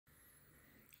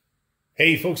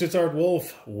Hey folks, it's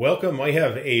Ardwulf. Welcome. I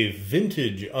have a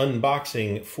vintage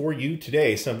unboxing for you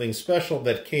today. Something special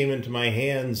that came into my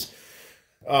hands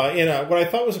in what I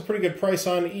thought was a pretty good price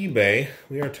on eBay.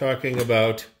 We are talking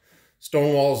about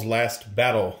Stonewall's Last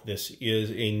Battle. This is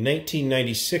a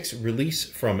 1996 release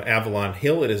from Avalon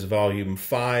Hill. It is volume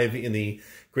 5 in the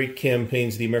Great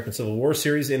Campaigns of the American Civil War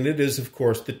series, and it is, of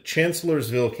course, the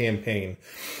Chancellorsville campaign.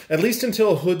 At least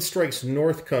until Hood Strikes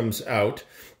North comes out,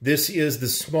 this is the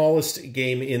smallest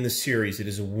game in the series. It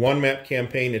is a one-map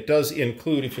campaign. It does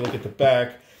include, if you look at the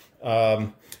back,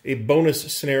 a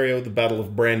bonus scenario, the Battle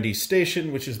of Brandy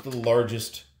Station, which is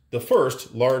the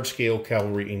first large-scale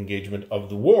cavalry engagement of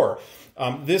the war.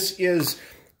 This is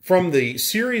from the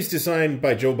series designed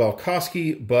by Joe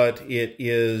Balkowski, but it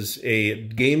is a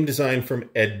game design from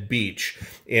Ed Beach.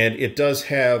 And it does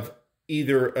have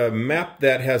either a map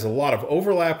that has a lot of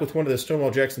overlap with one of the Stonewall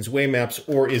Jackson's Way maps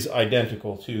or is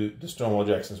identical to the Stonewall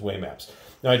Jackson's Way maps.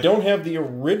 Now, I don't have the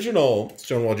original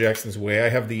Stonewall Jackson's Way. I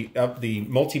have the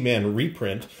Multi-Man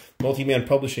reprint. Multi-Man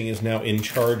Publishing is now in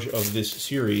charge of this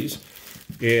series.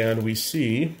 And we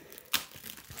see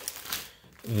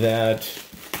that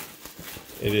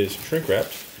it is shrink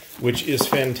wrapped, which is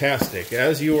fantastic.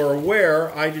 As you are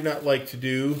aware, I do like to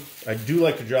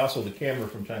jostle the camera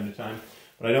from time to time,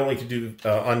 but I don't like to do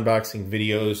unboxing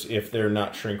videos if they're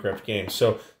not shrink wrapped games.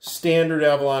 So standard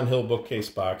Avalon Hill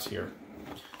bookcase box here.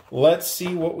 Let's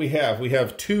see what we have. We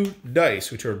have 2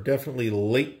 dice, which are definitely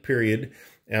late period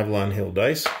Avalon Hill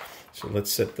dice. So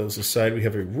let's set those aside. We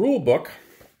have a rule book.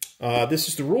 This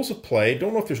is the rules of play.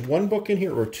 Don't know if there's 1 book in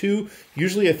here or 2.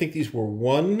 Usually I think these were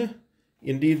 1.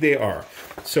 Indeed they are.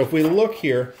 So if we look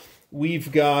here,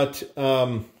 we've got,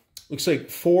 looks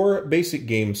like 4 basic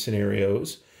game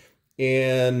scenarios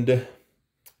and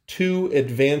 2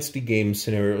 advanced game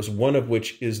scenarios, one of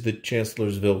which is the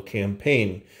Chancellorsville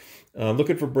campaign.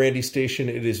 Looking for Brandy Station,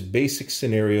 it is basic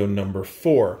scenario number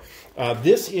 4.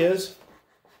 This is,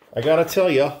 I gotta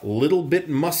tell you, a little bit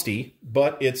musty,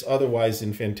 but it's otherwise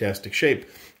in fantastic shape.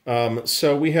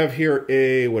 So we have here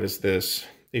a, what is this?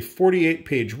 A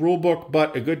 48-page rule book,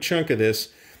 but a good chunk of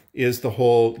this is the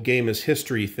whole game is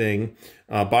history thing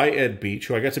by Ed Beach,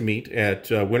 who I got to meet at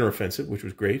Winter Offensive, which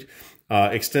was great.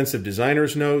 Extensive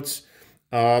designer's notes.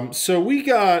 So we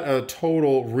got a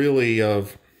total, really,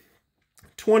 of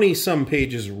 20-some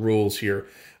pages of rules here,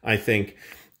 I think.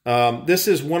 This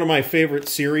is one of my favorite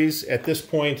series. At this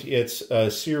point, it's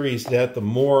a series that the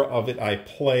more of it I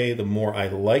play, the more I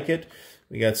like it.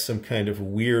 We got some kind of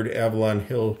weird Avalon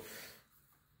Hill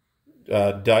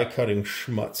die-cutting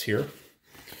schmutz here.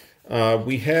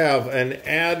 We have an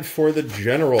ad for the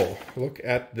General. Look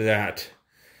at that.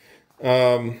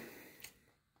 For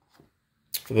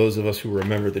those of us who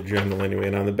remember the General anyway.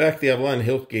 And on the back, the Avalon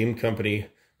Hill Game Company,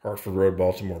 Hartford Road,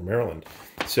 Baltimore, Maryland.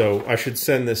 So I should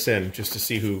send this in just to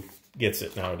see who gets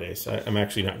it nowadays. I'm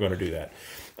actually not going to do that.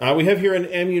 We have here an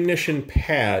ammunition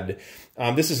pad.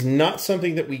 This is not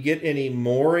something that we get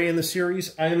anymore in the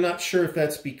series. I am not sure if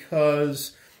that's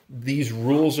because these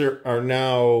rules are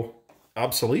now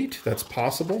obsolete. That's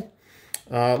possible.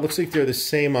 Looks like they're the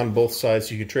same on both sides.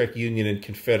 You can track Union and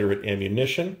Confederate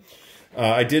ammunition.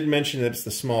 I did mention that it's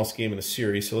the smallest game in the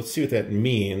series, so let's see what that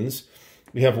means.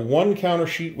 We have 1 counter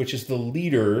sheet, which is the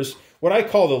leaders, what I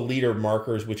call the leader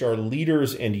markers, which are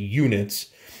leaders and units.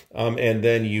 And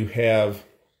then you have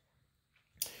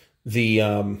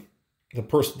the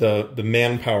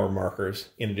manpower markers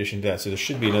in addition to that. So there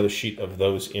should be another sheet of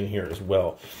those in here as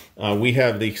well. We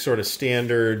have the sort of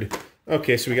standard,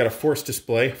 okay, so we got a force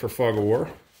display for Fog of War,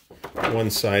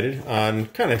 one-sided, on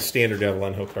kind of standard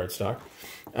Avalon Hill cardstock.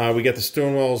 We got the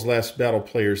Stonewall's Last Battle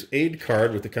Player's Aid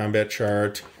card with the combat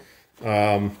chart.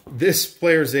 This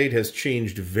Player's Aid has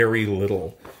changed very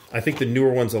little. I think the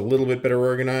newer one's a little bit better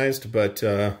organized, but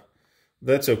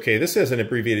that's okay. This has an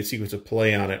abbreviated sequence of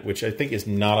play on it, which I think is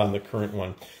not on the current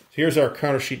one. So here's our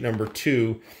counter sheet number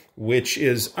 2, which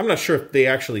is, I'm not sure if they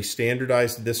actually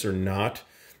standardized this or not.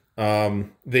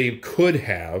 They could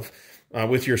have,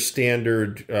 with your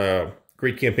standard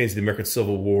Great Campaigns of the American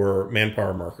Civil War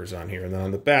manpower markers on here. And then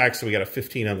on the back, so we got a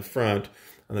 15 on the front.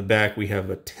 On the back, we have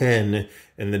a 10.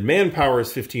 And then manpower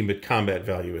is 15, but combat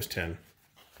value is 10.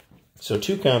 So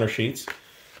 2 counter sheets.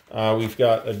 We've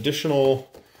got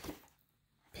additional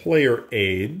player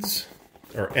aids,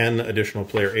 or an additional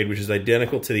player aid, which is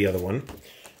identical to the other one.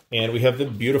 And we have the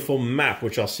beautiful map,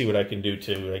 which I'll see what I can do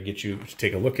to get you to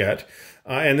take a look at.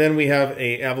 And then we have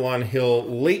a Avalon Hill,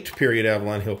 late period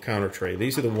Avalon Hill counter tray.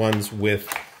 These are the ones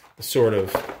with the sort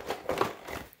of,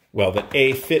 well, that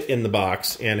fit in the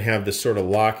box and have this sort of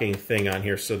locking thing on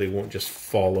here so they won't just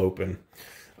fall open.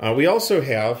 We also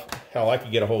have, hell, I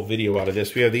could get a whole video out of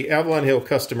this. We have the Avalon Hill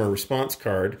customer response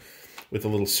card with a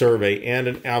little survey and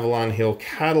an Avalon Hill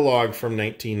catalog from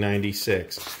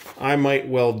 1996. I might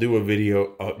well do a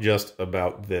video just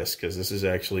about this because this is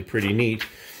actually pretty neat.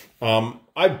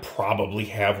 I probably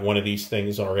have one of these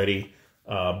things already,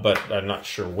 but I'm not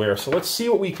sure where. So let's see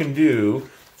what we can do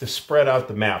to spread out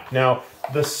the map. Now,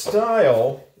 the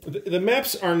style, the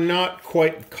maps are not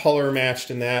quite color matched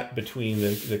in that between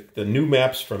the new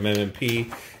maps from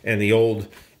MMP and the old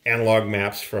analog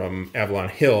maps from Avalon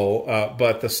Hill,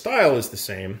 but the style is the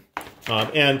same.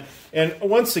 And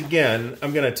once again,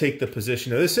 I'm going to take the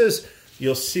position. Now, this is,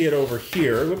 you'll see it over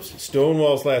here. Whoops,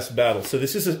 Stonewall's Last Battle. So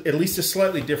this is at least a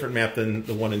slightly different map than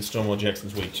the one in Stonewall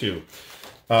Jackson's Way 2.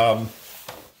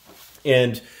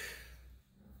 And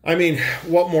I mean,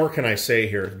 what more can I say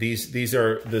here? These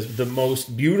are the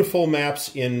most beautiful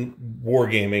maps in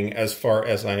wargaming as far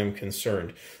as I am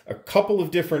concerned. A couple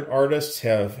of different artists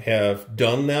have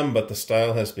done them, but the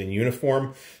style has been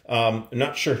uniform. I'm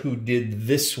not sure who did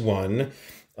this one.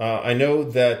 I know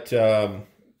that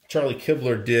Charlie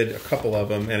Kibler did a couple of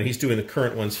them, and he's doing the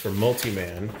current ones for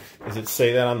Multiman. Does it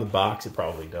say that on the box? It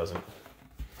probably doesn't.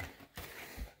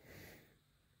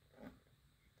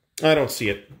 I don't see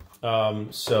it.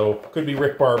 So could be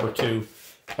Rick Barber too,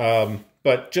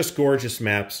 but just gorgeous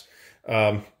maps.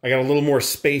 I got a little more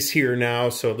space here now,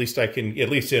 so at least I can, at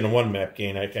least in a one map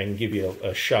game, I can give you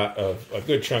a shot of a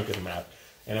good chunk of the map.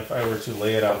 And if I were to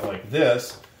lay it out like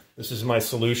this is my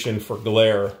solution for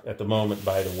glare at the moment,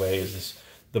 by the way, is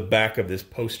the back of this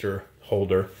poster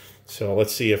holder. So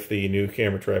let's see if the new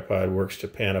camera tripod works to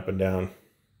pan up and down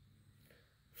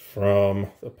from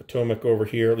the Potomac over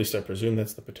here. At least I presume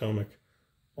that's the Potomac.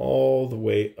 All the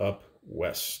way up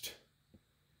west.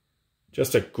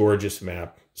 Just a gorgeous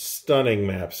map. Stunning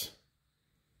maps.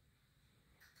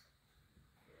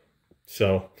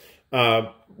 So,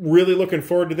 really looking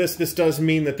forward to this. This does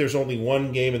mean that there's only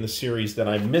one game in the series that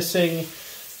I'm missing.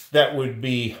 That would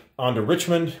be On to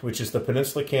Richmond, which is the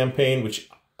Peninsula campaign, which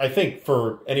I think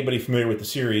for anybody familiar with the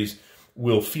series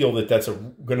will feel that that's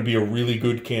going to be a really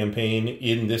good campaign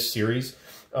in this series.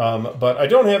 But I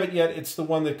don't have it yet. It's the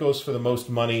one that goes for the most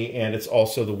money, and it's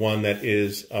also the one that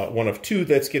is one of two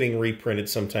that's getting reprinted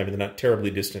sometime in the not terribly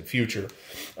distant future.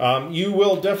 You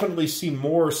will definitely see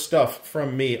more stuff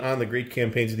from me on the Great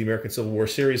Campaigns of the American Civil War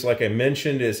series. Like I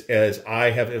mentioned, as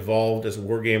I have evolved as a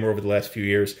wargamer over the last few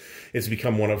years, it's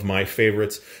become one of my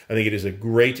favorites. I think it is a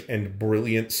great and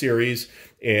brilliant series,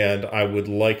 and I would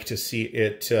like to see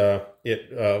it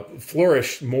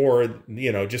flourish more,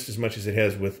 you know, just as much as it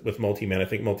has with Multiman. I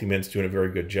think Multiman's doing a very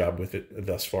good job with it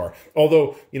thus far.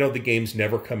 Although, you know, the games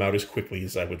never come out as quickly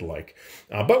as I would like.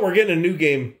 But we're getting a new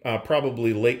game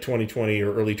probably late 2020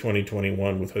 or early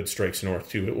 2021 with Hood Strikes North,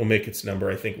 too. It will make its number,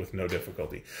 I think, with no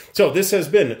difficulty. So this has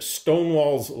been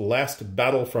Stonewall's Last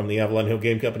Battle from the Avalon Hill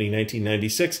Game Company,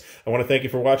 1996. I want to thank you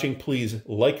for watching. Please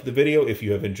like the video if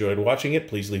you have enjoyed watching it.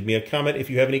 Please leave me a comment if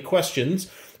you have any questions,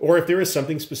 or if there is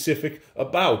something specific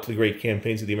about the Great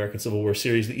Campaigns of the American Civil War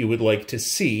series that you would like to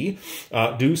see.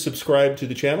 Do subscribe to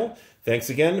the channel. Thanks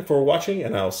again for watching,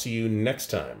 and I'll see you next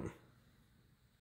time.